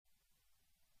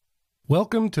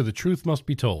Welcome to The Truth Must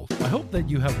Be Told. I hope that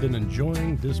you have been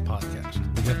enjoying this podcast.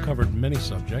 We have covered many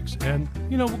subjects, and,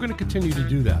 we're going to continue to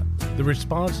do that. The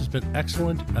response has been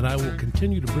excellent, and I will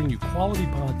continue to bring you quality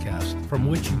podcasts from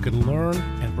which you can learn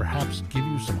and perhaps give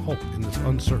you some hope in this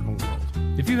uncertain world.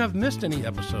 If you have missed any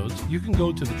episodes, you can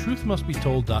go to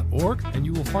thetruthmustbetold.org, and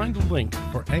you will find a link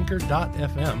for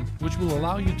Anchor.fm, which will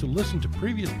allow you to listen to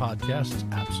previous podcasts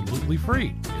absolutely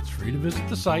free. It's free to visit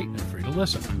the site and free to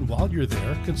listen. And while you're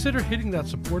there, consider hitting that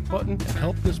support button and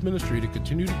help this ministry to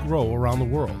continue to grow around the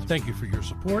world. Thank you for your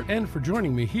support and for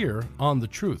joining me here on The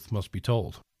Truth Must Be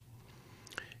Told.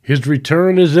 His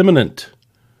return is imminent.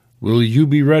 Will you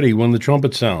be ready when the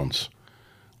trumpet sounds?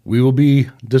 We will be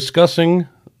discussing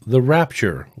the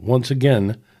rapture once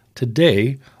again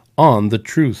today on The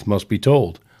Truth Must Be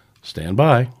Told. Stand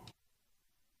by.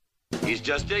 He's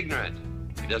just ignorant.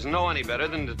 He doesn't know any better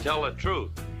than to tell the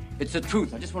truth. It's the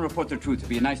truth. I just want to report the truth. It'd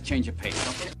be a nice change of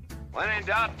pace, okay? When in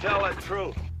doubt, tell the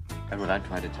truth. Edward, I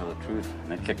tried to tell the truth,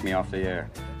 and they kicked me off the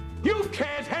air. You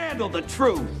can't handle the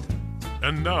truth!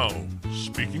 And now,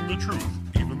 speaking the truth,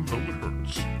 even though it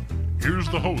hurts. Here's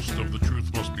the host of The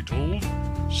Truth Must Be Told,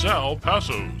 Sal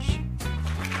Passos.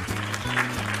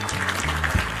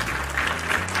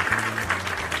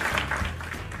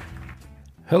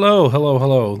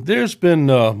 Hello. There's been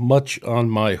much on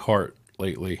my heart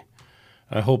lately.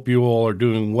 I hope you all are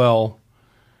doing well.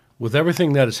 With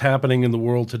everything that is happening in the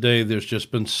world today, there's just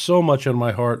been so much on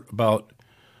my heart about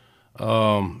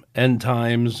end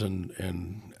times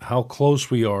and how close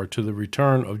we are to the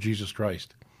return of Jesus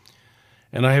Christ.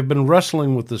 And I have been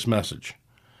wrestling with this message.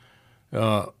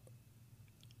 I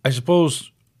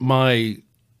suppose my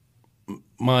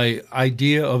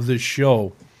idea of this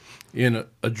show in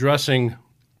addressing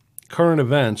current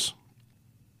events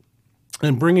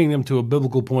and bringing them to a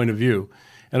biblical point of view.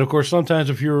 And of course, sometimes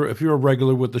if you're a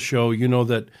regular with the show, you know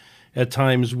that at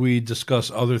times we discuss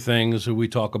other things. We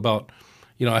talk about,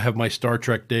 I have my Star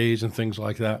Trek days and things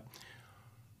like that.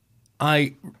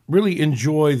 I really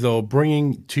enjoy, though,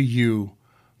 bringing to you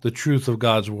the truth of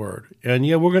God's Word. And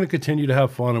we're going to continue to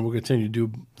have fun and we'll continue to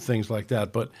do things like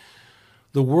that. But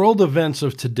the world events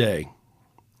of today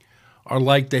are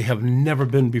like they have never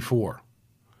been before.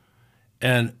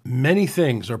 And many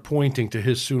things are pointing to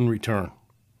his soon return.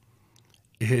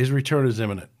 His return is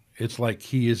imminent. It's like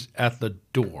he is at the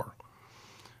door.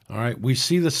 All right. We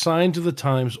see the signs of the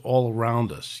times all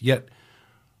around us, yet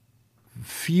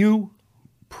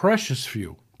precious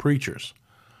few preachers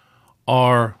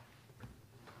are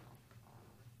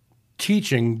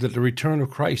teaching that the return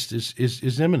of Christ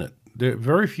is imminent.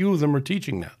 Very few of them are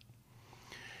teaching that.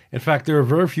 In fact, there are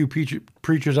very few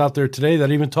preachers out there today that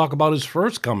even talk about his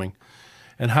first coming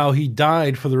and how he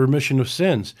died for the remission of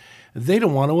sins. They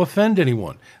don't want to offend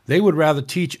anyone. They would rather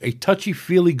teach a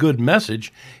touchy-feely good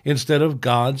message instead of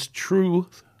God's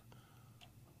truth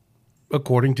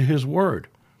according to his word.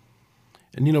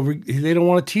 And, they don't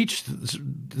want to teach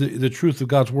the truth of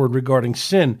God's word regarding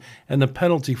sin and the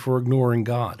penalty for ignoring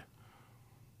God.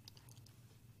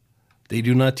 They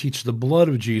do not teach the blood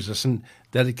of Jesus and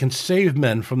that it can save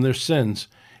men from their sins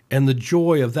and the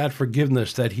joy of that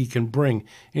forgiveness that he can bring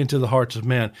into the hearts of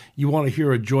man. You want to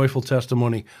hear a joyful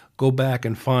testimony, go back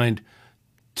and find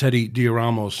Teddy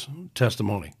Dioramos'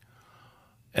 testimony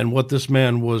and what this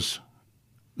man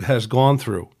has gone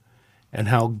through and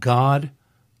how God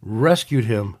rescued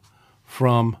him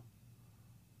from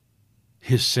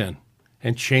his sin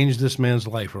and changed this man's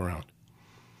life around.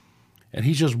 And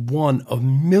he's just one of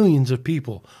millions of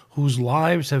people whose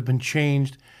lives have been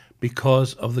changed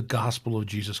because of the gospel of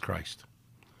Jesus Christ.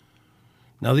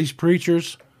 Now, these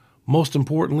preachers, most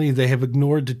importantly, they have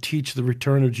ignored to teach the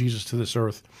return of Jesus to this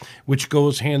earth, which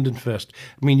goes hand in fist.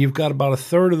 I mean, you've got about a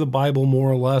third of the Bible, more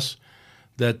or less,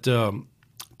 that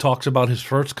talks about his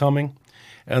first coming,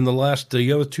 and the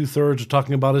other 2/3 are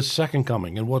talking about his second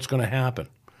coming and what's going to happen.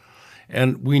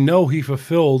 And we know he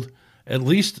fulfilled at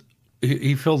least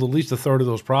a third of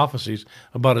those prophecies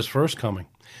about his first coming.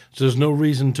 So there's no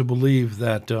reason to believe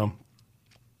that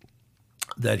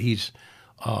he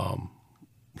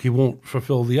won't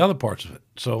fulfill the other parts of it.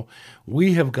 So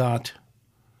we have got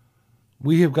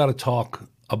to talk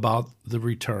about the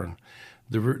return,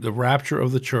 the rapture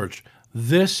of the church.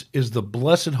 This is the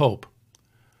blessed hope.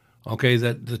 Okay,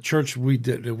 that the church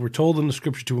we're told in the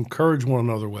scripture to encourage one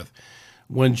another with.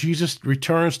 When Jesus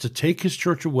returns to take his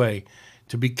church away,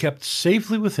 to be kept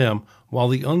safely with him while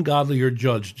the ungodly are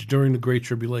judged during the great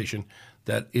tribulation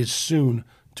that is soon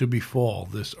to befall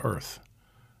this earth.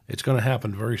 It's going to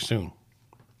happen very soon.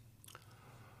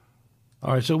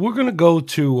 All right, so we're going to go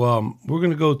to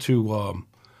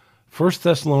 1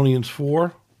 Thessalonians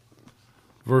 4,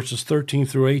 verses 13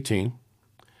 through 18.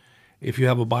 If you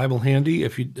have a Bible handy,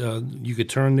 if you could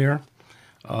turn there.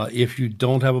 If you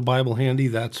don't have a Bible handy,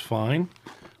 that's fine.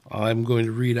 I'm going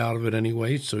to read out of it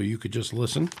anyway, so you could just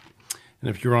listen. And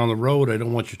if you're on the road, I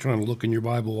don't want you trying to look in your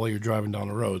Bible while you're driving down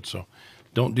the road, so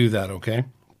don't do that, okay?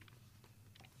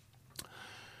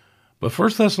 But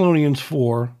 1 Thessalonians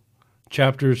 4,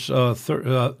 chapter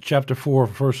 4,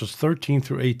 verses 13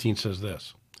 through 18 says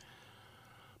this.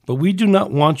 But we do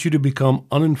not want you to become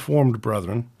uninformed,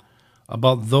 brethren,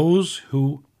 about those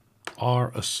who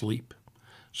are asleep,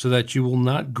 so that you will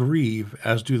not grieve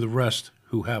as do the rest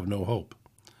who have no hope.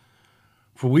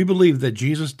 For we believe that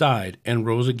Jesus died and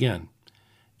rose again.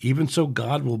 Even so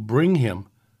God will bring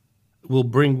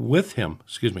with him,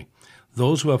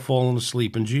 those who have fallen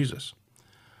asleep in Jesus.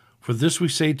 For this we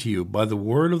say to you by the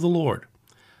word of the Lord,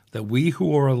 that we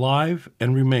who are alive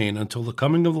and remain until the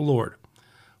coming of the Lord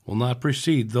will not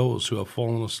precede those who have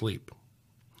fallen asleep.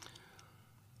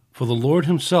 For the Lord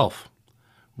himself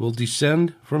will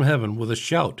descend from heaven with a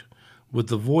shout, with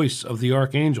the voice of the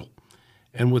archangel,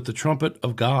 and with the trumpet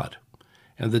of God,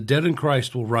 and the dead in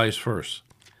Christ will rise first.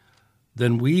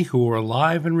 Then we who are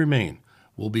alive and remain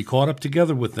will be caught up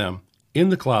together with them in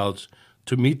the clouds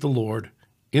to meet the Lord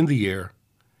in the air,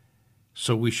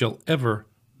 so we shall ever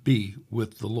be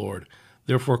with the Lord.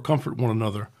 Therefore comfort one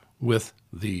another with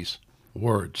these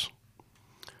words.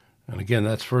 And again,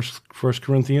 that's 1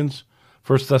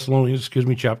 Thessalonians,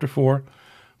 chapter 4,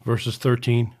 verses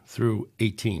 13 through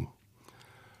 18.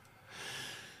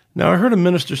 Now, I heard a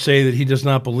minister say that he does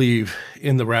not believe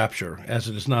in the rapture, as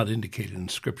it is not indicated in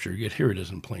Scripture, yet here it is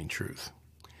in plain truth.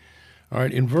 All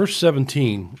right, in verse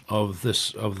 17 of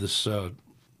this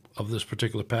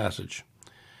particular passage,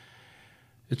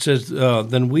 it says,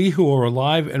 then we who are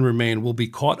alive and remain will be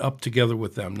caught up together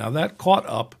with them. Now, that caught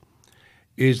up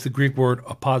is the Greek word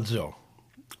arpazo.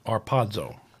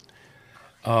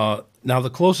 Now, the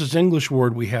closest English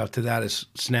word we have to that is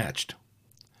snatched.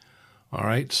 All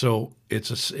right, so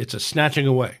it's a snatching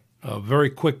away, a very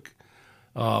quick,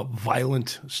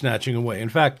 violent snatching away. In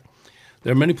fact,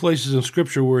 there are many places in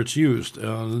Scripture where it's used. In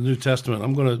the New Testament,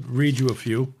 I'm going to read you a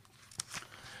few.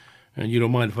 And you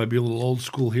don't mind if I be a little old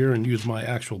school here and use my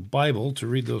actual Bible to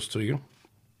read those to you.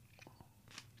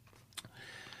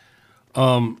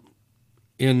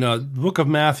 In the book of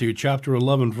Matthew, chapter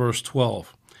 11, verse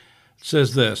 12, it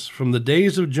says this, from the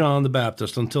days of John the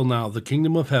Baptist until now, the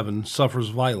kingdom of heaven suffers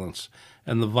violence,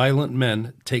 and the violent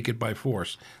men take it by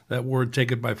force. That word,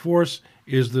 take it by force,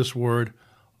 is this word,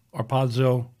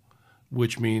 arpazo,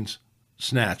 which means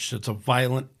snatched. It's a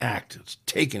violent act. It's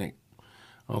taking it,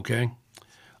 okay?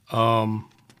 But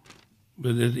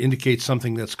it indicates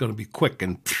something that's going to be quick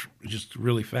and just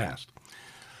really fast.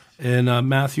 In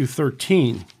Matthew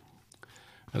 13,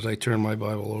 as I turn my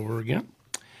Bible over again,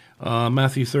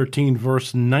 Matthew 13,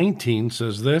 verse 19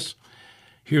 says this,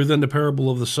 hear then the parable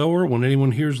of the sower. When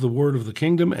anyone hears the word of the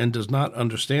kingdom and does not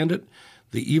understand it,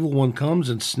 the evil one comes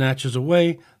and snatches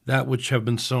away that which have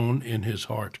been sown in his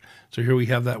heart. So here we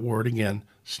have that word again,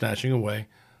 snatching away,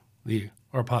 the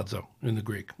arpazo in the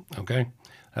Greek, okay?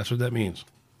 That's what that means.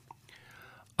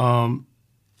 John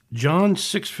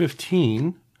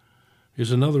 6:15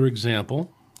 is another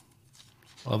example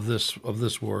of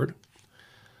this word.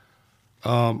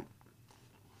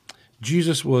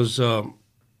 Jesus was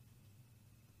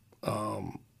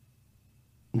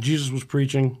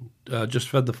preaching, just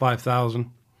fed the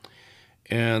 5,000,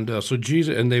 and so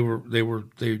Jesus, and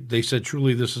they said,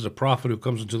 truly this is a prophet who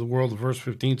comes into the world. Verse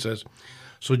 15 says,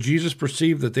 so Jesus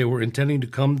perceived that they were intending to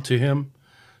come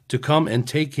and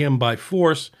take him by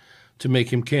force to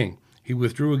make him king. He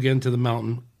withdrew again to the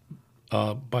mountain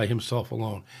by himself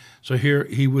alone. So here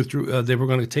he withdrew. They were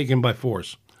going to take him by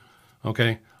force.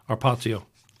 Okay, arpazo,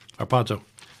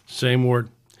 same word.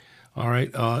 All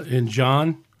right, in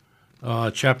John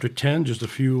chapter 10, just a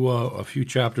few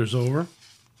chapters over,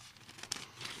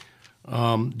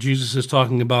 Jesus is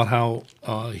talking about how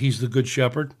he's the good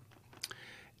shepherd,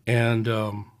 and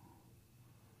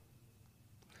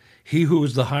he who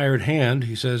is the hired hand,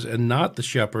 he says, and not the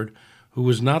shepherd, who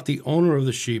is not the owner of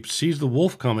the sheep, sees the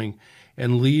wolf coming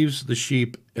and leaves the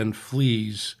sheep and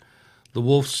flees. The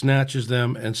wolf snatches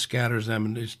them and scatters them.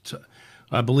 And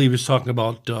I believe he's talking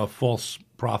about false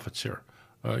prophets here,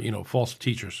 false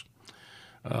teachers.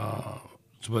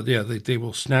 But yeah, they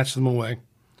will snatch them away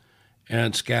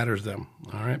and scatters them.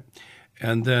 All right.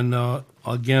 And then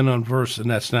again on verse, and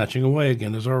that snatching away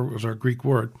again is our Greek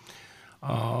word.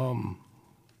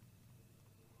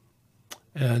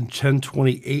 And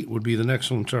 10:28 would be the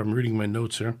next one. Sorry, I'm reading my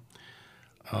notes here.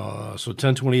 So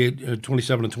 10:28,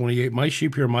 27 and 28. My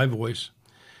sheep hear my voice,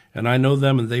 and I know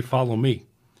them, and they follow me.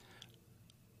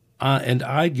 And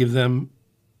I give them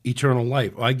eternal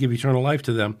life. I give eternal life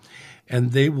to them,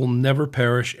 and they will never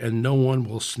perish, and no one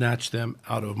will snatch them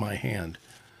out of my hand.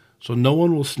 So no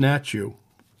one will snatch you,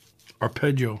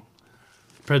 arpeggio,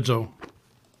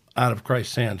 out of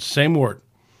Christ's hand. Same word,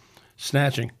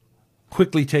 snatching,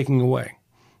 quickly taking away.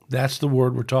 That's the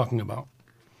word we're talking about.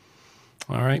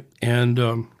 All right, and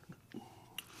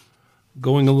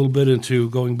going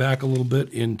back a little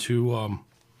bit into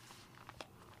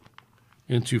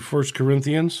 1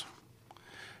 Corinthians.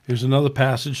 Here's another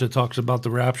passage that talks about the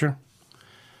rapture.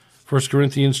 1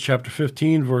 Corinthians chapter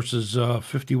 15, verses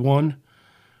 51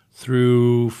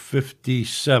 through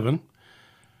 57.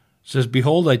 Says,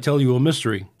 "Behold, I tell you a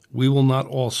mystery. We will not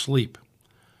all sleep,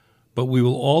 but we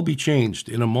will all be changed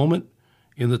in a moment,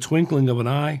 in the twinkling of an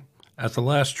eye, at the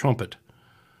last trumpet.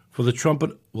 For the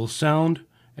trumpet will sound,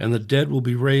 and the dead will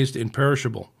be raised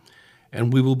imperishable,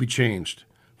 and we will be changed.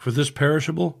 For this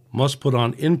perishable must put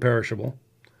on imperishable,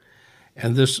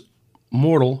 and this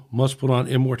mortal must put on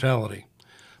immortality.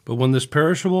 But when this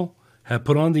perishable have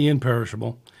put on the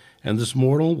imperishable, and this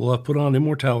mortal will have put on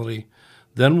immortality,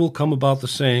 then will come about the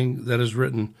saying that is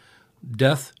written,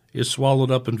 Death is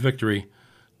swallowed up in victory.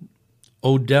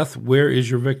 O death, where is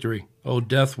your victory? O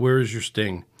death, where is your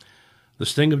sting? The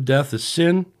sting of death is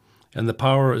sin, and the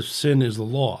power of sin is the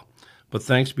law. But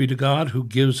thanks be to God who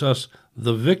gives us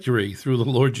the victory through the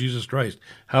Lord Jesus Christ."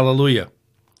 Hallelujah.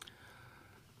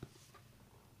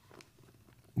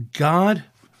 God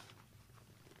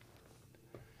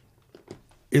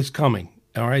is coming,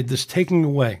 all right? This taking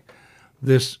away,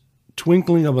 this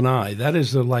twinkling of an eye, that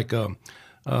is the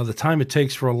time it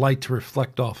takes for a light to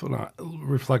reflect off an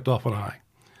eye.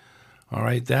 All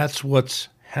right, that's what's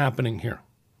happening here.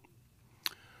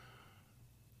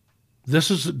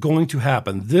 This is going to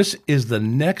happen. This is the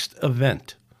next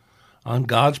event on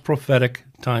God's prophetic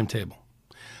timetable.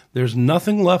 There's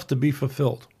nothing left to be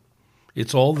fulfilled.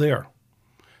 It's all there.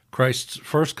 Christ's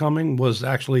first coming was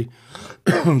actually,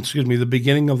 the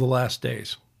beginning of the last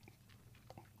days.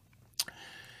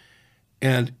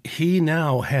 And he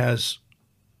now has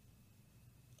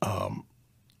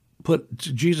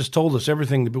Jesus told us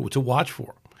everything to watch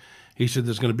for. He said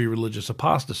there's going to be religious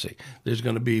apostasy. There's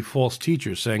going to be false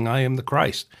teachers saying, I am the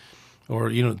Christ, or,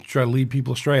 try to lead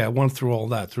people astray. I went through all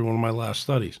that through one of my last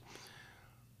studies.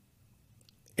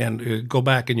 And go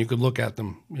back and you could look at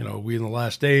them, We in the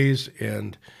Last Days,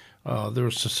 and there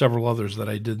were several others that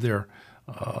I did there.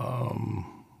 Are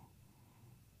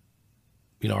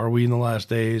We in the Last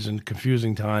Days and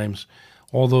Confusing Times?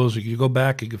 All those, if you go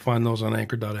back, you can find those on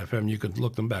anchor.fm. You could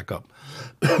look them back up.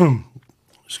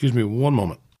 Excuse me one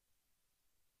moment.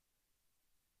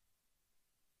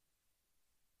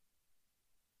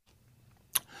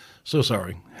 So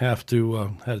sorry. Had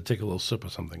to take a little sip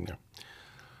of something there.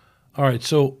 All right,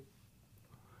 so,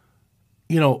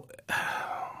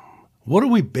 what do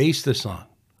we base this on?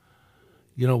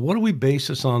 What do we base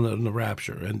this on in the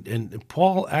rapture? And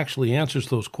Paul actually answers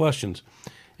those questions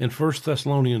in 1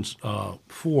 Thessalonians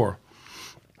 4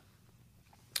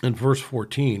 and verse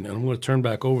 14. And I'm going to turn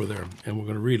back over there, and we're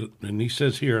going to read it. And he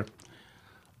says here,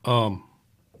 "For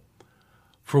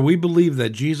we believe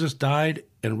that Jesus died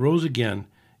and rose again,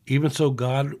 even so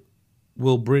God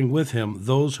will bring with him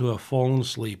those who have fallen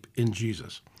asleep in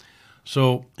Jesus."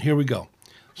 So here we go.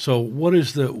 So what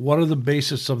are the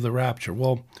basis of the rapture?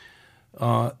 Well,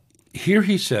 here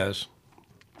he says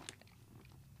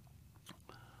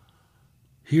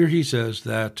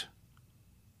that,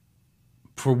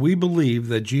 for we believe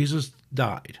that Jesus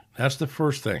died. That's the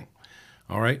first thing.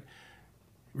 All right.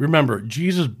 Remember,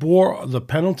 Jesus bore the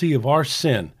penalty of our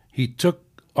sin. He took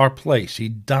our place. He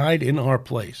died in our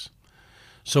place.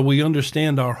 So we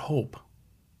understand our hope.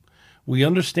 We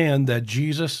understand that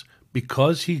Jesus,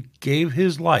 because he gave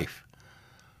his life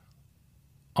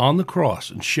on the cross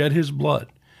and shed his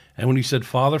blood, and when he said,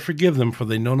 Father, forgive them, for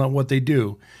they know not what they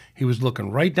do, he was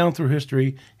looking right down through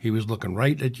history. He was looking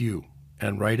right at you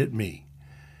and right at me.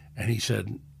 And he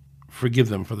said, forgive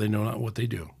them, for they know not what they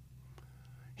do.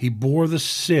 He bore the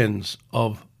sins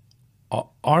of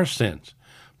our sins,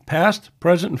 past,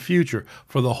 present, and future,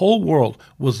 for the whole world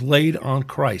was laid on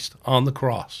Christ on the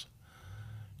cross.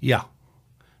 Yeah.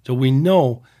 So we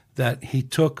know that he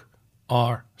took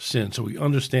our sin. So we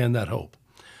understand that hope.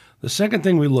 The second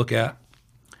thing we look at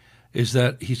is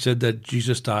that he said that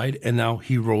Jesus died and now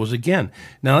he rose again.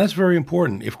 Now that's very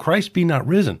important. If Christ be not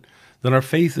risen, then our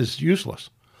faith is useless.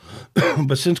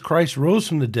 But since Christ rose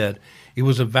from the dead, it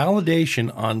was a validation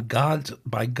on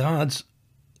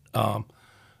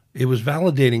it was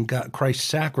validating Christ's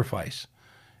sacrifice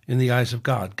in the eyes of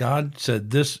God. God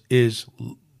said, this is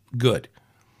good.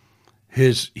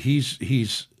 He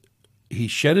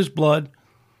shed his blood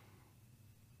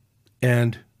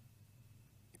and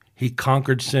he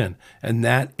conquered sin. And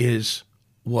that is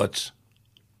what's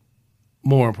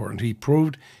more important. He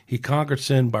proved he conquered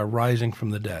sin by rising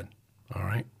from the dead. All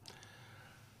right?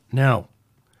 Now,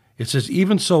 it says,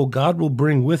 even so, God will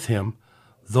bring with him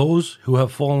those who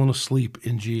have fallen asleep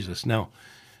in Jesus. Now,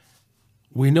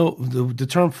 we know the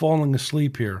term falling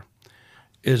asleep here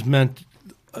is meant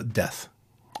death.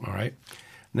 All right?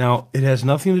 Now, it has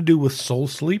nothing to do with soul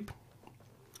sleep.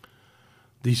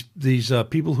 These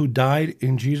people who died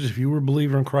in Jesus, if you were a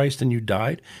believer in Christ and you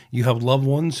died, you have loved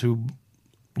ones who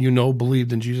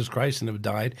believed in Jesus Christ and have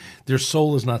died, their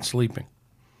soul is not sleeping.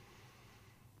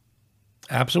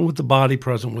 Absent with the body,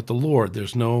 present with the Lord.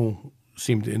 There's no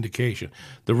seemed indication.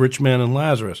 The rich man and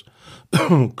Lazarus,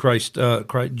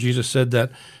 Jesus said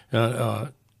that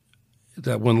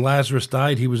that when Lazarus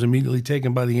died, he was immediately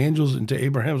taken by the angels into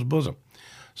Abraham's bosom.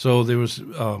 So there was,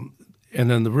 and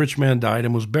then the rich man died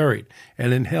and was buried,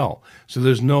 and in hell. So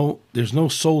there's no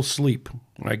soul sleep.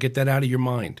 All right, get that out of your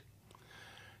mind.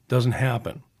 Doesn't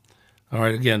happen. All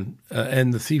right, again,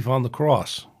 and the thief on the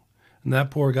cross, and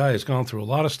that poor guy has gone through a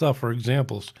lot of stuff for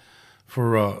examples,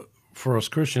 for us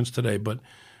Christians today. But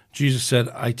Jesus said,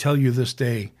 "I tell you this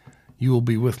day, you will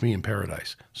be with me in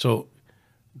paradise." So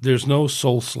there's no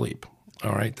soul sleep.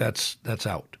 All right, that's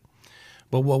out.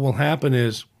 But what will happen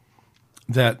is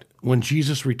that when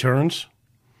Jesus returns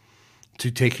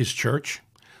to take his church,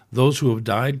 those who have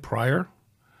died prior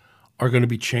are going to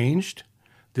be changed.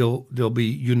 They'll be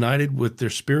united with their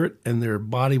spirit, and their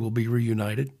body will be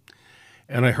reunited.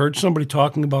 And I heard somebody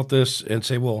talking about this and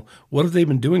say, "Well, what have they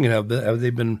been doing? Have they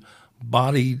been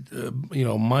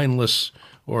mindless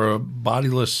or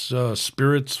bodiless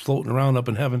spirits floating around up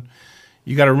in heaven?"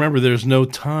 You got to remember, there's no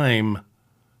time.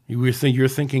 You're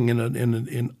thinking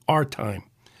in our time,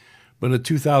 but in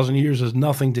 2,000 years is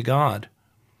nothing to God,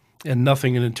 and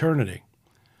nothing in eternity.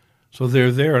 So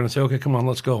they're there, and I say, "Okay, come on,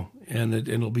 let's go," and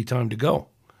it'll be time to go.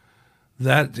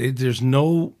 There's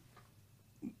no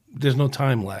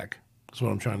time lag. That's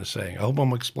what I'm trying to say. I hope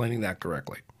I'm explaining that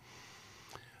correctly.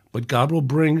 But God will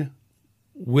bring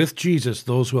with Jesus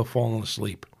those who have fallen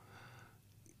asleep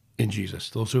in Jesus.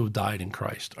 Those who have died in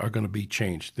Christ are going to be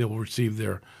changed. They will receive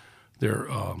their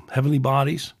heavenly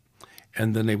bodies,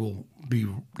 and then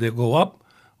they'll go up,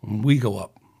 and we go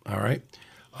up. All right.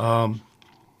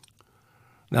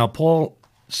 Now Paul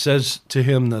says to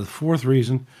him, the fourth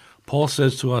reason, Paul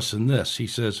says to us in this. He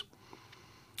says,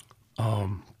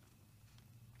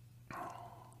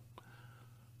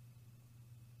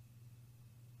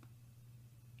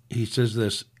 he says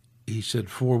this. He said,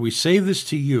 "For we say this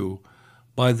to you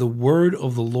by the word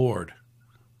of the Lord."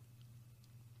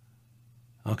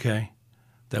 Okay,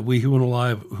 that we who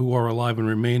are alive and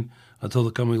remain until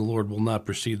the coming of the Lord will not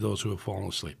precede those who have fallen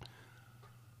asleep.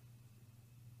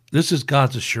 This is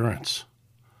God's assurance.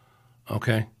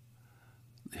 Okay,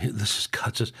 this is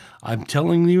God's. I'm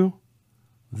telling you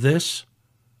this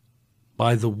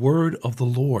by the word of the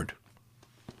Lord.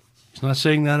 He's not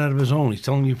saying that out of his own. He's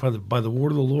telling you by the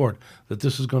word of the Lord that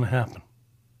this is going to happen.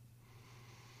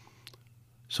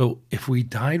 So if we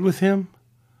died with him,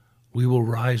 we will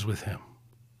rise with him.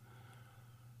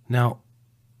 Now,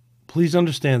 please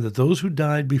understand that those who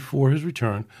died before his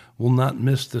return will not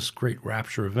miss this great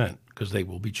rapture event, because they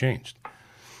will be changed.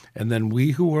 And then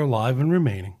we who are alive and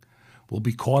remaining will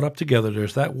be caught up together.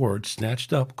 There's that word,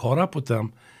 snatched up, caught up with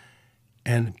them,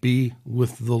 and be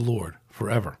with the Lord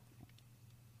forever.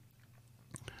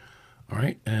 All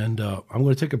right, and I'm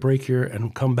going to take a break here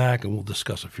and come back, and we'll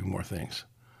discuss a few more things.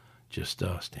 Just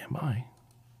stand by.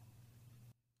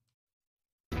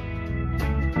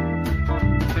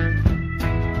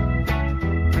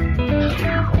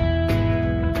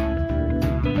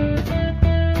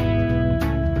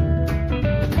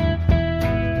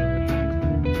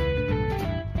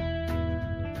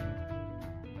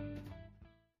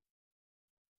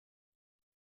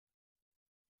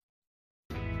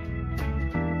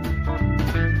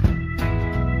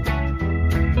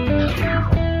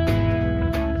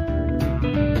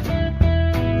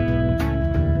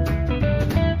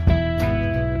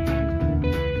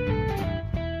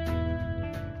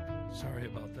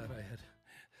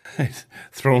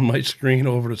 Thrown my screen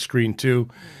over to screen 2,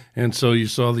 and so you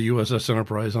saw the USS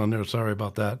Enterprise on there. Sorry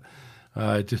about that.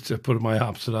 I just put my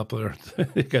opposite up there.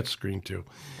 It got screen 2.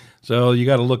 So you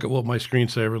got to look at what my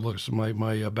screensaver looks,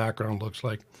 my background looks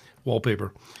like,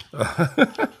 wallpaper.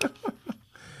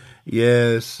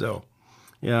 Yes, so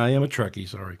yeah, I am a Trekkie.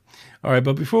 Sorry. All right,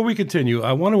 but before we continue,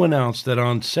 I want to announce that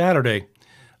on Saturday,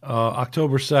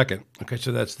 October 2nd. Okay,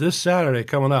 so that's this Saturday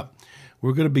coming up.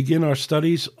 We're going to begin our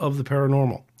studies of the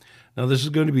paranormal. Now, this is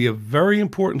going to be a very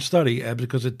important study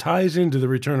because it ties into the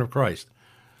return of Christ.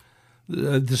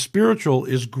 The spiritual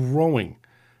is growing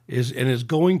and is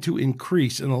going to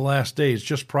increase in the last days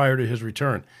just prior to his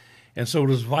return. And so it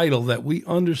is vital that we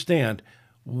understand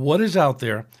what is out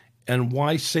there and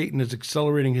why Satan is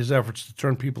accelerating his efforts to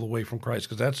turn people away from Christ,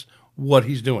 because that's what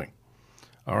he's doing.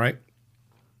 All right?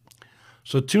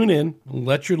 So tune in,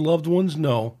 let your loved ones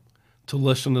know to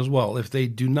listen as well. If they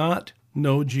do not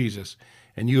know Jesus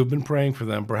and you have been praying for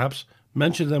them, perhaps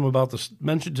mention to them about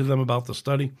the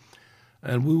study,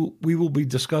 and we will be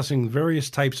discussing various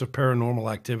types of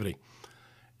paranormal activity.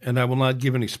 And I will not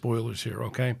give any spoilers here,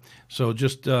 okay? So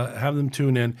just have them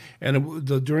tune in. And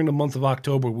during the month of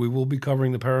October, we will be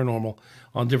covering the paranormal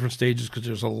on different stages because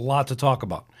there's a lot to talk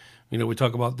about. You know, we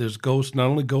talk about there's ghosts, not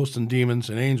only ghosts and demons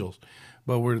and angels,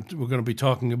 but we're going to be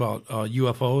talking about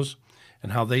UFOs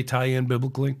and how they tie in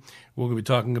biblically. We're going to be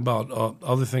talking about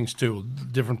other things too,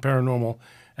 different paranormal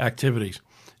activities.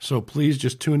 So please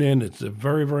just tune in. It's a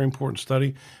very, very important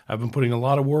study. I've been putting a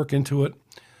lot of work into it.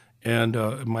 And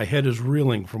my head is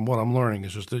reeling from what I'm learning.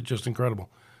 It's just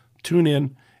incredible. Tune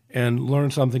in and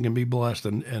learn something and be blessed,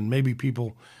 and maybe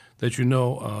people that you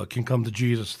know can come to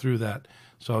Jesus through that.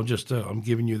 So I'm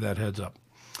giving you that heads up.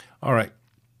 All right,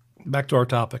 back to our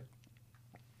topic.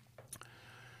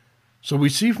 So we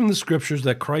see from the scriptures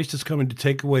that Christ is coming to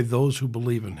take away those who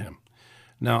believe in him.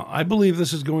 Now, I believe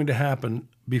this is going to happen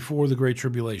before the Great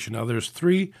Tribulation. Now, there's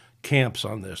 3 camps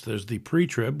on this. There's the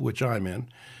pre-trib, which I'm in.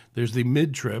 There's the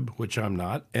mid-trib, which I'm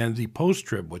not, and the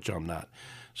post-trib, which I'm not.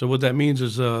 So what that means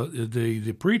is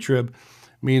the pre-trib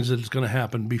means that it's going to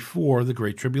happen before the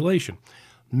Great Tribulation.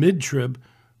 Mid-trib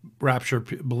rapture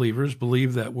believers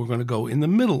believe that we're going to go in the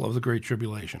middle of the Great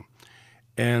Tribulation.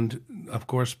 And, of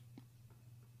course,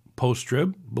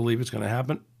 post-trib believe it's going to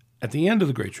happen at the end of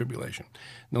the Great Tribulation.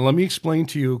 Now, let me explain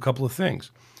to you a couple of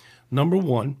things. Number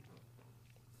one,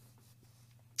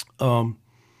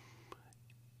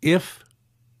 if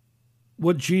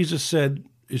what Jesus said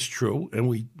is true, and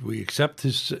we accept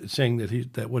his saying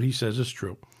that what he says is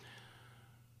true,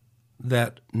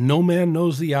 that no man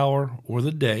knows the hour or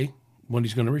the day when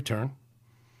he's going to return,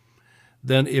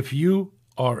 then if you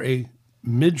are a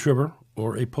mid-tribber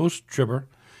or a post-tribber,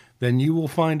 then you will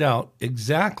find out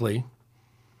exactly,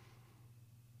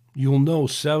 you'll know either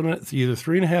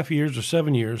 3.5 years or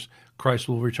 7 years, Christ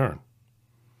will return.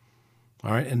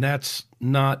 All right, and that's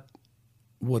not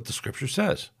what the scripture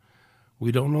says.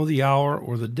 We don't know the hour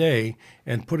or the day,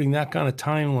 and putting that kind of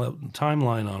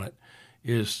timeline on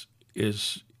it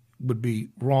would be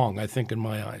wrong, I think, in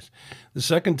my eyes. The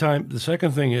second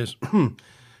thing is,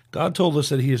 God told us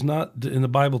that he is not, in the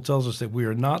Bible tells us that we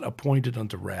are not appointed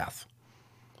unto wrath.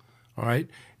 All right?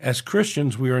 As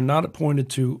Christians, we are not appointed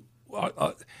to,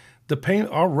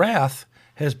 our wrath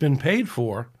has been paid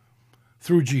for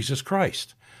through Jesus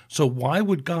Christ. So why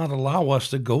would God allow us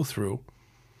to go through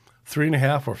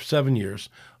 3.5 or 7 years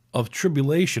of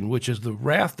tribulation, which is the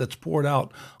wrath that's poured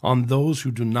out on those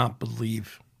who do not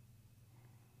believe?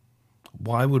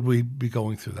 Why would we be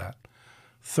going through that?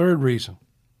 Third reason.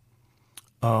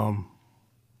 In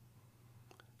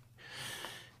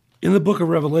the book of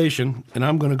Revelation, and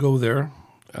I'm going to go there,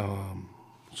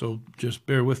 so just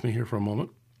bear with me here for a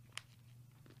moment.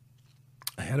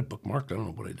 I had it bookmarked. I don't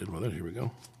know what I did with it. Here we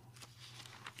go.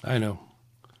 I know.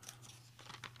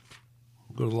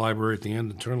 Go to the library at the end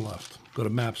and turn left. Go to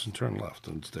maps and turn left,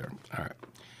 and it's there. All right.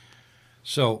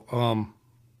 So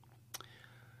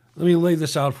let me lay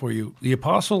this out for you. The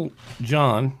Apostle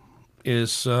John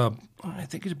is, I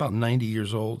think he's about 90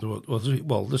 years old.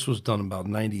 Well, this was done about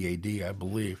 90 A.D., I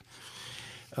believe.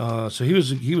 So he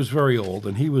was very old,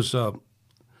 and he was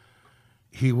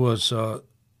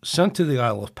sent to the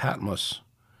Isle of Patmos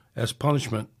as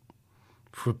punishment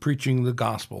for preaching the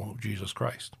gospel of Jesus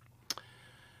Christ.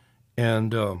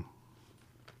 And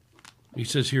he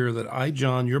says here that I,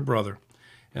 John, your brother,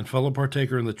 and fellow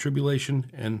partaker in the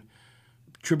tribulation,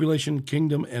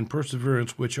 kingdom, and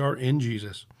perseverance which are in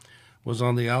Jesus, was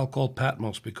on the isle called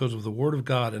Patmos because of the word of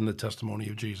God and the testimony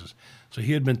of Jesus. So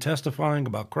he had been testifying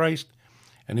about Christ,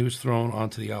 and he was thrown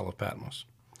onto the Isle of Patmos.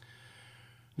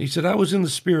 And he said, I was in the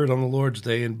Spirit on the Lord's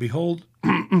day, and behold,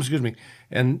 excuse me,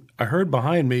 and I heard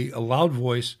behind me a loud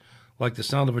voice like the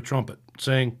sound of a trumpet,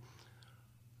 saying,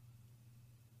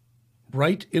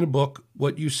 write in a book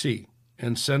what you see,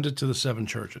 and send it to the 7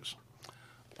 churches.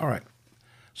 All right.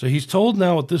 So he's told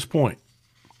now at this point,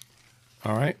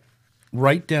 all right,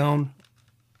 write down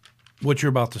what you're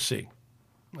about to see.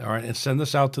 All right, and send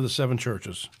this out to the 7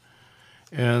 churches.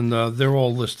 And they're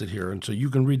all listed here, and so you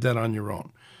can read that on your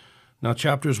own. Now,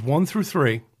 chapters 1 through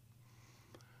 3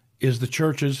 is the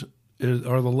churches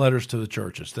are the letters to the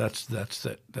churches. That's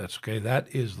it. That's okay. That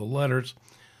is the letters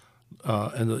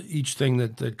and each thing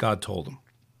that God told them.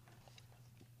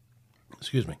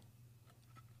 Excuse me.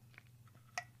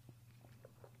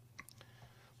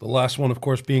 The last one, of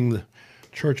course, being the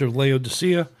Church of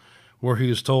Laodicea, where he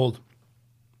is told,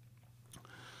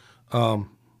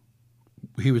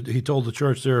 he told the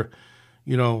church there,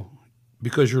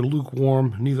 because you're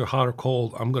lukewarm, neither hot or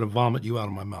cold, I'm going to vomit you out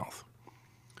of my mouth.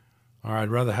 All right, I'd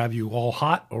rather have you all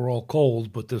hot or all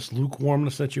cold, but this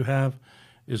lukewarmness that you have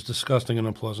is disgusting and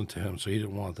unpleasant to him, so he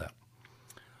didn't want that.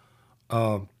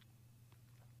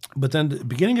 But then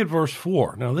beginning at verse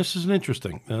 4, now this is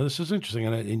interesting,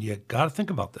 and you got to think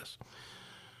about this.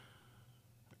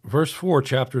 Verse 4,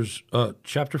 chapter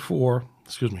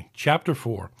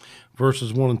 4,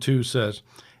 verses 1 and 2 says,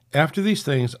 After these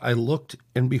things I looked,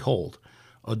 and behold,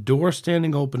 a door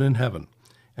standing open in heaven,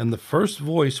 and the first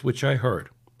voice which I heard,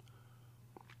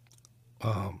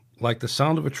 like the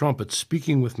sound of a trumpet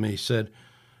speaking with me, said,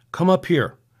 Come up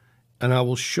here, and I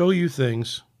will show you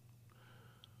things.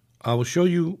 I will show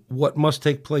you what must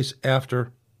take place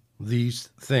after these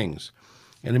things.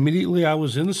 And immediately I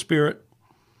was in the Spirit,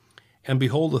 and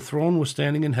behold, a throne was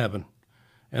standing in heaven,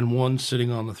 and one sitting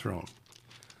on the throne.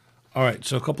 All right,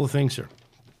 so a couple of things here.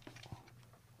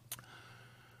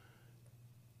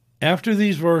 After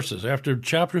these verses, after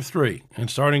chapter 3,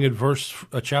 and starting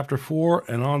at chapter 4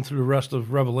 and on through the rest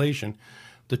of Revelation,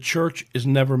 the church is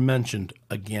never mentioned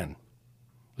again.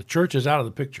 The church is out of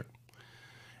the picture.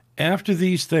 After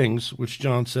these things, which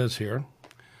John says here,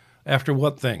 after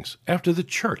what things? After the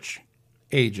church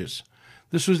ages.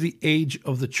 This was the age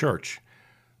of the church.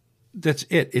 That's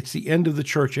it. It's the end of the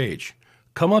church age.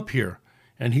 Come up here.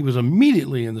 And he was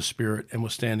immediately in the Spirit and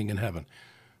was standing in heaven.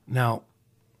 Now,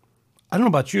 I don't know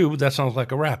about you, but that sounds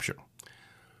like a rapture.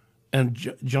 And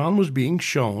John was being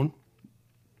shown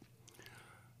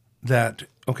that,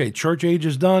 okay, church age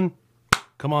is done.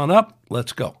 Come on up.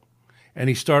 Let's go. And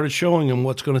he started showing him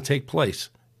what's going to take place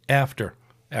after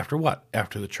what?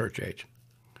 After the church age.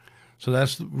 So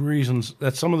that's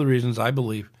some of the reasons I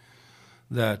believe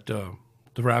that the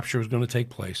rapture is going to take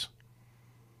place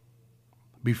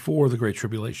before the Great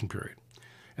Tribulation period.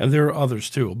 And there are others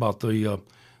too about the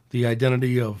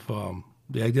identity of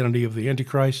the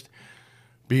Antichrist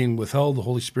being withheld. The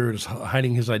Holy Spirit is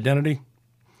hiding his identity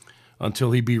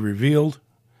until he be revealed.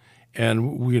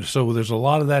 And so there's a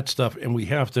lot of that stuff, and we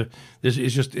have to.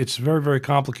 It's very, very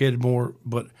complicated.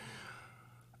 But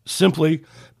simply,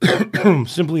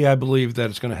 I believe that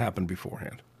it's going to happen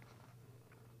beforehand.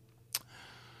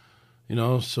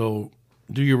 So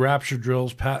do your rapture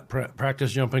drills,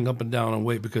 practice jumping up and down and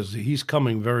wait, because he's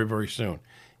coming very, very soon.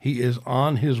 He is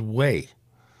on his way.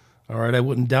 All right, I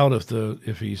wouldn't doubt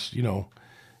if he's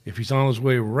on his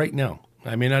way right now.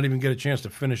 I may not even get a chance to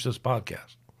finish this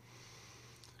podcast,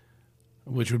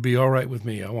 which would be all right with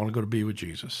me. I want to go to be with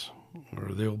Jesus,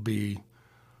 or there'll be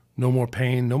no more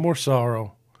pain, no more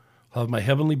sorrow. I'll have my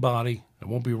heavenly body. I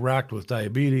won't be racked with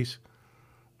diabetes,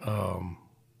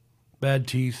 bad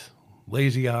teeth,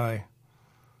 lazy eye,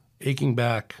 aching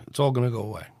back. It's all going to go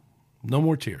away. No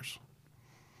more tears.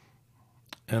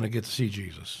 And I get to see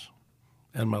Jesus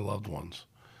and my loved ones.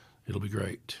 It'll be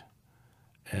great.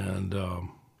 And,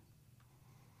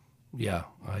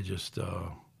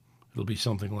 it'll be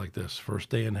something like this. First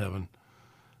day in heaven.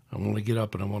 I want to get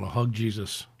up and I want to hug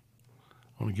Jesus.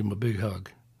 I want to give him a big hug.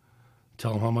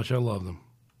 Tell him how much I love him.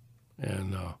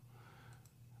 And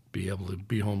be able to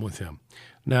be home with him.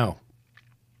 Now,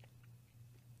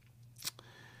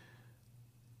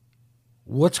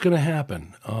 what's going to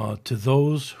happen to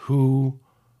those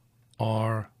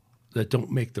that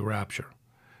don't make the rapture?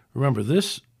 Remember,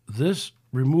 this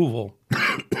removal,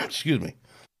 excuse me,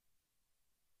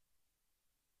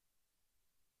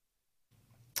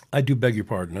 I do beg your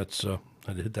pardon. That's I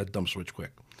hit that dump switch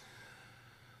quick.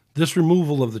 This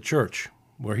removal of the church,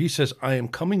 where he says, I am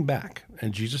coming back,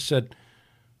 and Jesus said,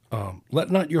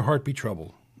 let not your heart be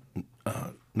troubled,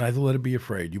 neither let it be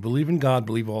afraid. You believe in God,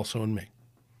 believe also in me.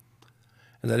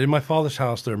 And that in my Father's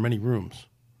house there are many rooms,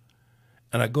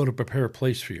 and I go to prepare a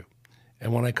place for you.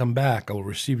 And when I come back, I will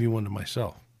receive you unto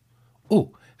myself.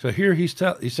 Oh, so here he's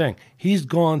saying he's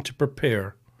gone to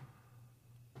prepare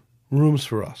rooms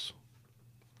for us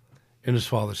in his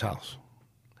Father's house.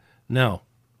 Now,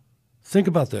 think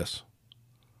about this.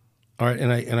 All right,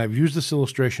 and I've used this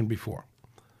illustration before.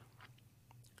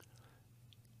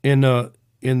 In the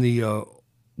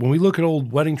when we look at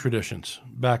old wedding traditions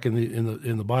back in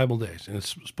the Bible days, and it's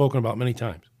spoken about many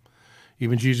times,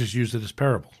 even Jesus used it as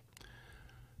parables.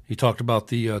 He talked about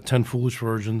the 10 foolish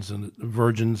virgins and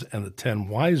the 10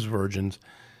 wise virgins,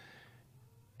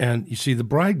 And you see, the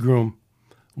bridegroom,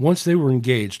 once they were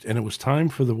engaged and it was time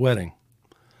for the wedding,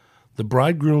 the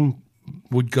bridegroom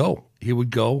would go. He would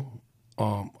go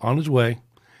on his way,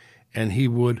 and he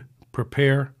would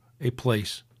prepare a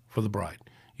place for the bride.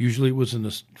 Usually it was in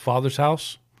his father's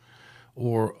house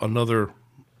or another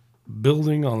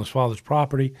building on his father's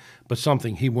property, but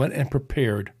something. He went and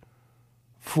prepared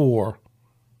for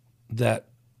that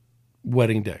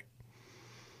wedding day.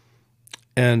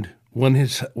 And when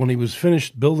he was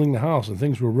finished building the house and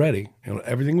things were ready and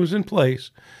everything was in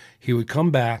place, he would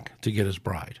come back to get his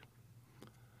bride.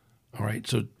 All right,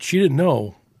 so she didn't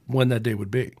know when that day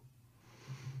would be.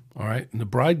 All right, and the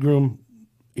bridegroom,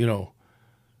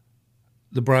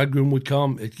 the bridegroom would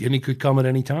come, and he could come at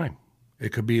any time.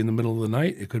 It could be in the middle of the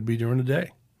night. It could be during the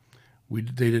day.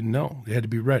 They didn't know. They had to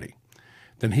be ready.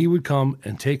 Then he would come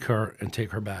and take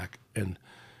her back, and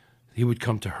he would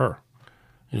come to her.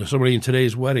 Somebody in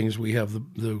today's weddings, we have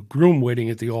the groom waiting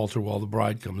at the altar while the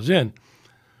bride comes in,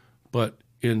 but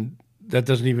that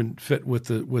doesn't even fit with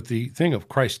the thing of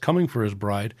Christ coming for his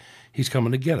bride. He's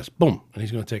coming to get us, boom, and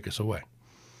he's going to take us away.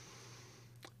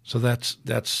 So that's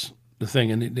the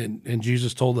thing, and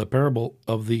Jesus told that parable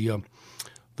of the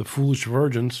foolish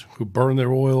virgins who burned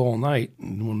their oil all night,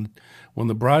 and when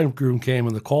the bridegroom came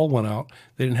and the call went out,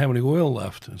 they didn't have any oil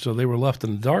left, and so they were left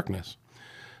in the darkness.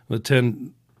 The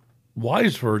 10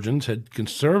 wise virgins had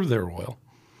conserved their oil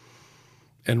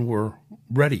and were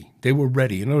ready. They were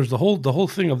ready. In other words, the whole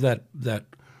thing of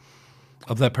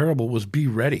that parable was be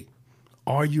ready.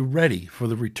 Are you ready for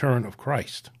the return of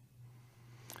Christ?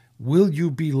 Will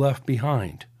you be left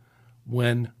behind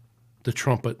when the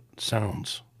trumpet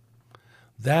sounds?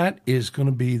 That is going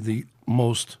to be the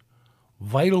most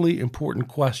vitally important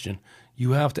question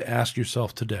you have to ask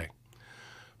yourself today.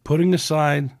 Putting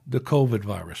aside the COVID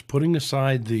virus, putting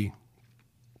aside the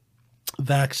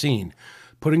vaccine,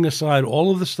 putting aside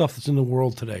all of the stuff that's in the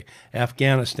world today,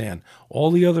 Afghanistan,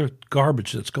 all the other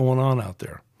garbage that's going on out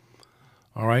there.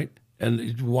 All right?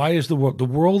 And why is the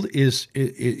world is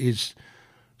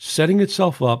setting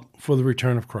itself up for the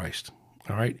return of Christ.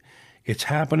 All right? It's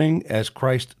happening as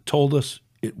Christ told us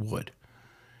it would.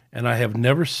 And I have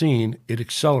never seen it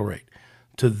accelerate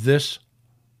to this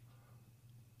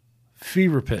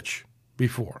fever pitch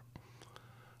before.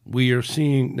 We are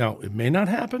seeing, now it may not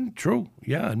happen, true,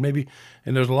 yeah, and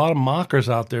there's a lot of mockers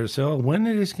out there that say, oh, when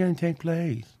is this going to take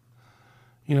place?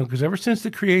 Because ever since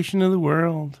the creation of the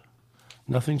world,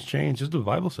 nothing's changed, as the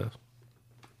Bible says.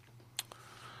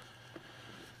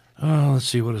 Let's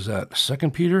see, what is that?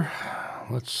 2 Peter?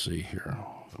 Let's see here.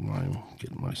 Am I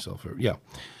getting myself here? Yeah.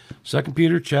 2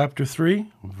 Peter chapter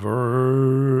 3,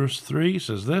 verse 3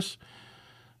 says this,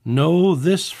 know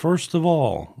this first of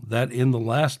all, that in the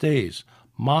last days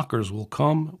mockers will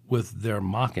come with their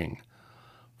mocking,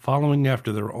 following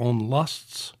after their own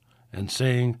lusts, and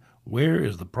saying, where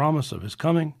is the promise of his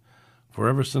coming? For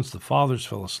ever since the fathers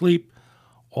fell asleep,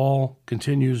 all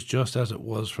continues just as it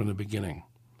was from the beginning.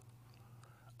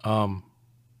 And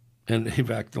in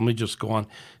fact, let me just go on. It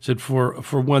said, for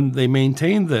when they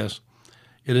maintain this,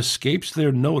 it escapes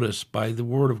their notice by the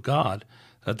word of God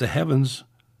that the heavens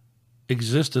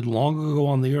existed long ago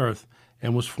on the earth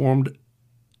and was formed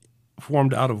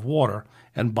out of water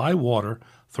and by water,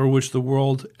 through which the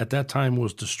world at that time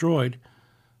was destroyed,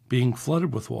 being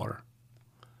flooded with water.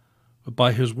 But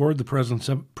by his word the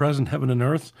present heaven and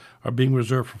earth are being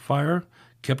reserved for fire,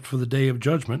 kept for the day of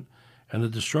judgment and the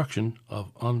destruction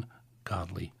of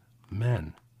ungodly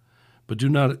men. But do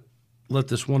not let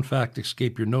this one fact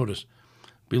escape your notice,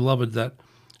 beloved, that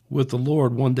with the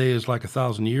Lord 1 day is like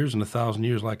 1,000 years, and 1,000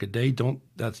 years like a day.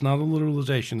 That's not a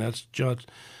literalization. That's just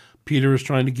Peter is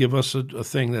trying to give us a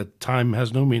thing that time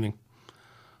has no meaning.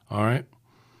 All right?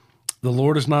 The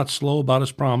Lord is not slow about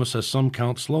his promise, as some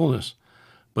count slowness,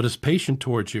 but is patient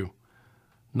towards you,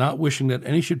 not wishing that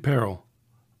any should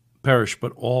perish,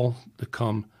 but all to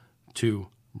come to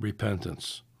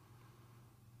repentance.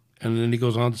 And then he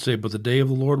goes on to say, but the day of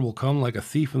the Lord will come like a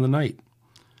thief in the night,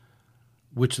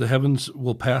 which the heavens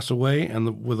will pass away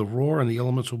and with a roar, and the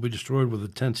elements will be destroyed with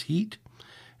intense heat,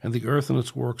 and the earth and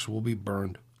its works will be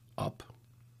burned up.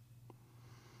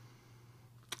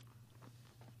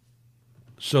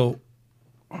 So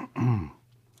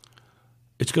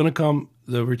it's going to come,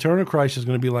 the return of Christ is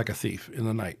going to be like a thief in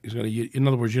the night. In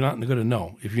other words, you're not going to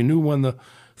know. If you knew when the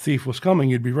thief was coming,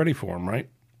 you'd be ready for him, right?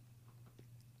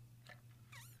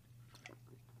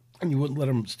 And you wouldn't let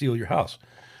him steal your house.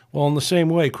 Well, in the same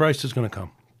way, Christ is going to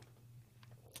come.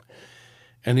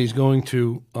 And he's going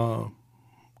to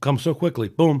come so quickly,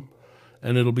 boom,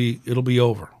 and it'll be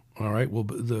over. All right? Well,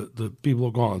 the people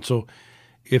are gone. So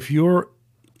if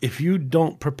you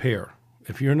don't prepare,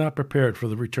 if you're not prepared for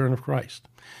the return of Christ,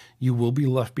 you will be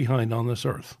left behind on this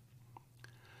earth.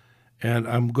 And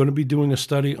I'm going to be doing a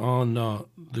study on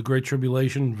the Great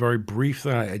Tribulation, very brief.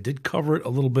 I did cover it a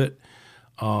little bit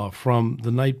from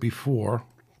the night before.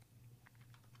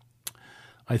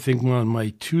 I think on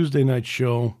my Tuesday night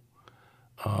show,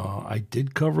 I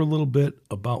did cover a little bit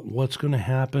about what's going to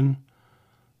happen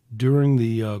during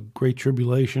the Great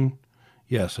Tribulation.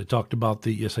 Yes, I talked about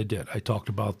yes, I did. I talked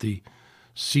about the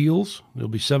seals. There'll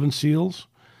be 7 seals.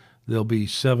 There'll be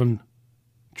 7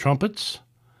 trumpets,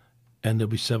 and there'll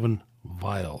be 7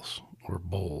 vials or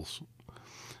bowls.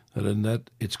 And that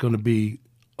it's going to be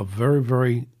a very,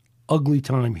 very ugly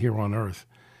time here on earth,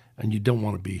 and you don't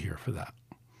want to be here for that.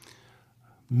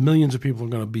 Millions of people are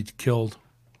going to be killed.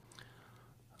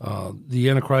 The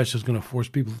Antichrist is going to force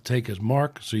people to take his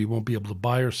mark, so you won't be able to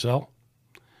buy or sell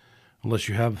unless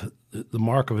you have the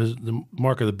mark of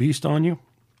the beast on you.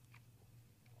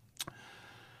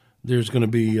 There's going to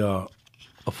be a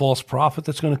false prophet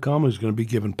that's going to come who's going to be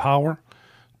given power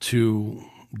to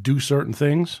do certain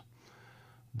things.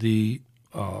 The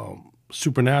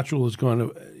supernatural is going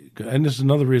to, and this is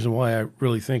another reason why I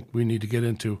really think we need to get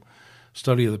into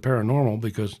study of the paranormal,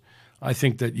 because I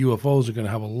think that UFOs are going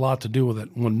to have a lot to do with it.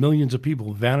 When millions of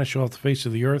people vanish off the face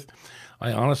of the earth,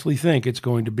 I honestly think it's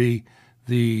going to be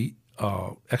the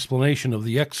explanation of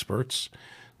the experts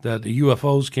that the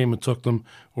UFOs came and took them,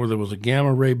 or there was a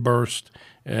gamma ray burst,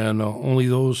 and only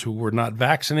those who were not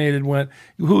vaccinated went.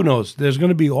 Who knows? There's going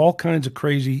to be all kinds of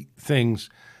crazy things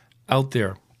out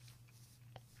there.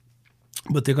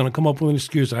 But they're going to come up with an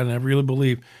excuse. I really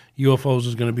believe UFOs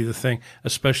is going to be the thing,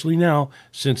 especially now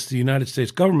since the United States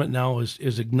government now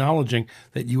is acknowledging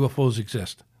that UFOs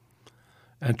exist.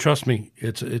 And trust me,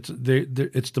 it's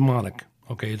demonic.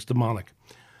 Okay, it's demonic.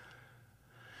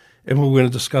 And we're going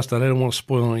to discuss that. I don't want to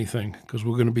spoil anything because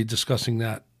we're going to be discussing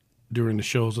that during the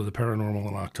shows of the paranormal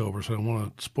in October, so I don't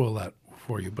want to spoil that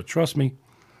for you. But trust me,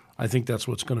 I think that's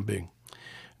what's going to be.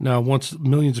 Now, once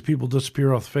millions of people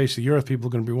disappear off the face of the earth, people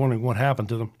are going to be wondering what happened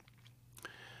to them.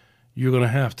 You're going to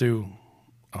have to,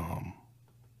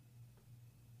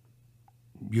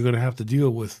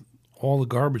 deal with all the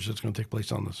garbage that's going to take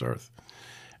place on this earth.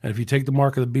 And if you take the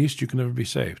mark of the beast, you can never be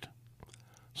saved.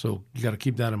 So you got to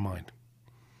keep that in mind.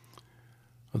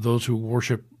 Those who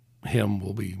worship him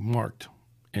will be marked,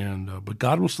 but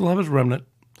God will still have his remnant.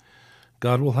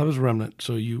 God will have his remnant,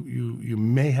 so you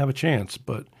may have a chance,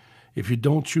 but if you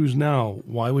don't choose now,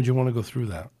 why would you want to go through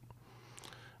that?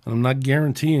 And I'm not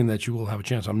guaranteeing that you will have a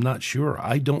chance. I'm not sure.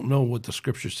 I don't know what the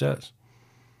scripture says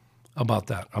about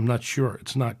that. I'm not sure.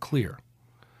 It's not clear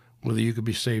whether you could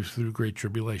be saved through the Great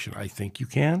Tribulation. I think you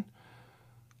can.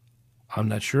 I'm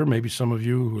not sure. Maybe some of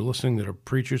you who are listening that are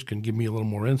preachers can give me a little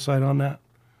more insight on that.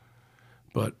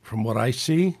 But from what I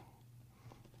see,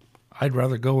 I'd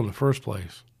rather go in the first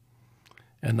place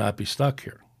and not be stuck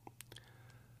here.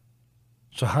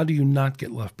 So how do you not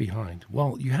get left behind?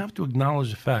 Well, you have to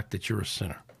acknowledge the fact that you're a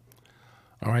sinner.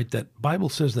 All right, that Bible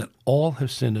says that all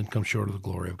have sinned and come short of the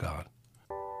glory of God.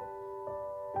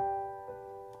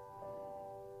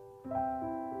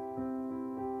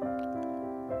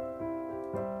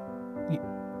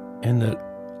 And that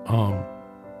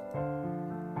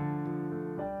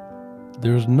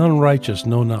there is none righteous,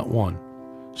 no, not one.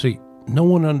 See, no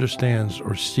one understands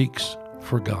or seeks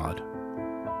for God.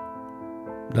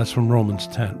 That's from Romans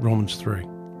 3.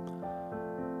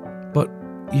 But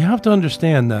you have to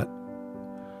understand that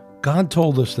God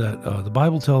told us that, the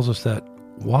Bible tells us that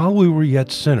while we were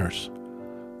yet sinners,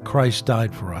 Christ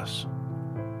died for us.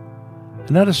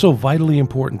 And that is so vitally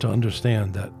important to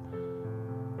understand, that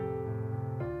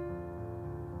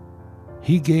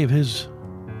he gave his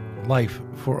life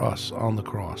for us on the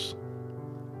cross.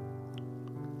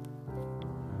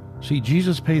 See,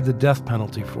 Jesus paid the death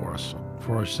penalty for us,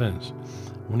 for our sins.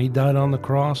 When he died on the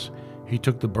cross, he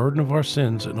took the burden of our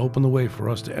sins and opened the way for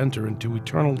us to enter into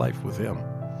eternal life with him.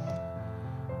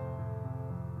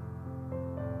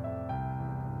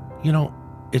 You know,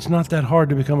 it's not that hard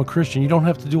to become a Christian. You don't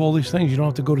have to do all these things. You don't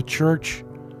have to go to church.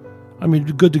 I mean,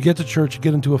 it's good to get to church,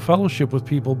 get into a fellowship with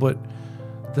people, but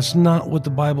that's not what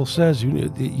the Bible says.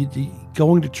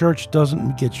 Going to church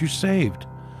doesn't get you saved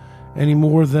any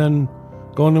more than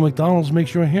going to McDonald's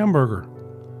makes you a hamburger.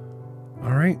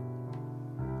 All right?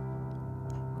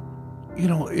 You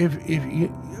know,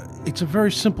 it's a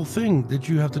very simple thing that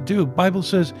you have to do. The Bible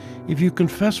says if you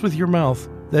confess with your mouth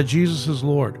that Jesus is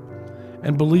Lord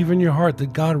and believe in your heart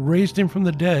that God raised him from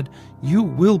the dead, you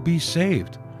will be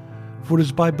saved. For it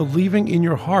is by believing in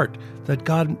your heart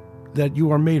that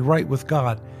you are made right with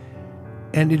God,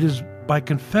 and it is by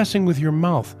confessing with your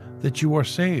mouth that you are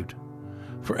saved.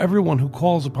 For everyone who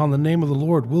calls upon the name of the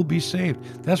Lord will be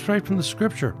saved. That's right from the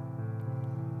scripture.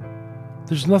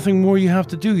 There's nothing more you have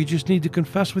to do. You just need to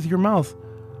confess with your mouth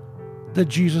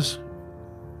that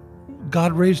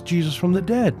God raised Jesus from the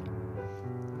dead.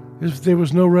 If there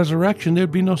was no resurrection,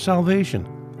 there'd be no salvation.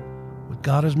 But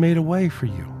God has made a way for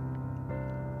you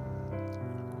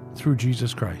through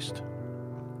Jesus Christ.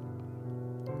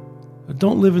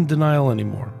 Don't live in denial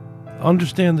anymore.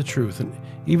 Understand the truth, and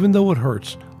even though it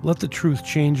hurts, let the truth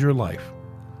change your life.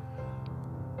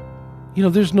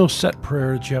 There's no set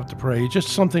prayer that you have to pray. Just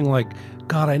something like,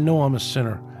 God, I know I'm a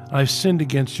sinner. I've sinned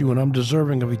against you, and I'm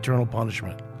deserving of eternal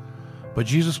punishment. But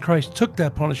Jesus Christ took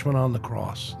that punishment on the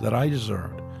cross that I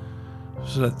deserved,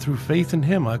 so that through faith in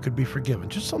him, I could be forgiven.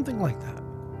 Just something like that.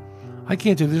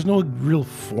 There's no real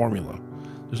formula.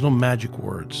 There's no magic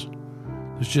words.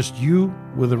 There's just you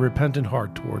with a repentant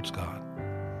heart towards God.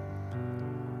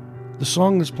 The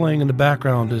song that's playing in the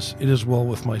background is It Is Well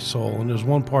With My Soul, and there's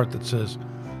one part that says,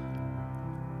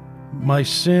 my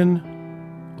sin,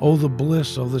 oh the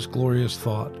bliss of this glorious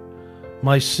thought,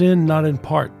 my sin not in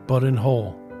part but in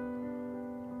whole,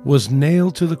 was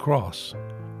nailed to the cross,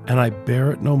 and I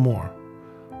bear it no more.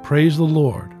 Praise the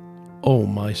Lord, oh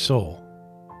my soul.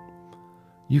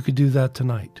 You could do that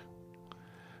tonight.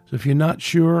 So if you're not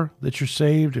sure that you're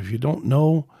saved, if you don't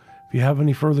know, if you have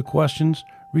any further questions,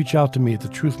 reach out to me at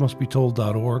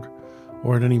thetruthmustbetold.org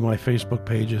or at any of my Facebook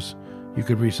pages. You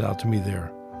could reach out to me there.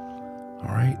 All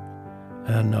right?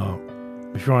 And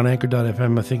if you're on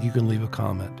Anchor.fm, I think you can leave a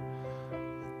comment.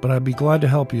 But I'd be glad to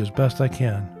help you as best I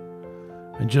can.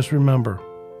 And just remember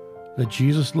that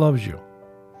Jesus loves you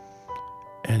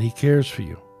and he cares for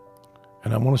you.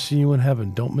 And I want to see you in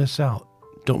heaven. Don't miss out.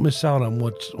 Don't miss out on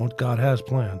what God has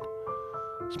planned.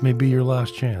 This may be your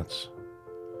last chance.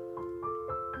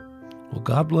 Well,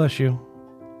 God bless you.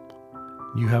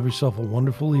 You have yourself a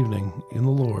wonderful evening in the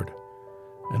Lord.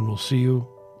 And we'll see you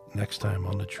next time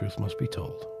on The Truth Must Be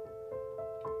Told.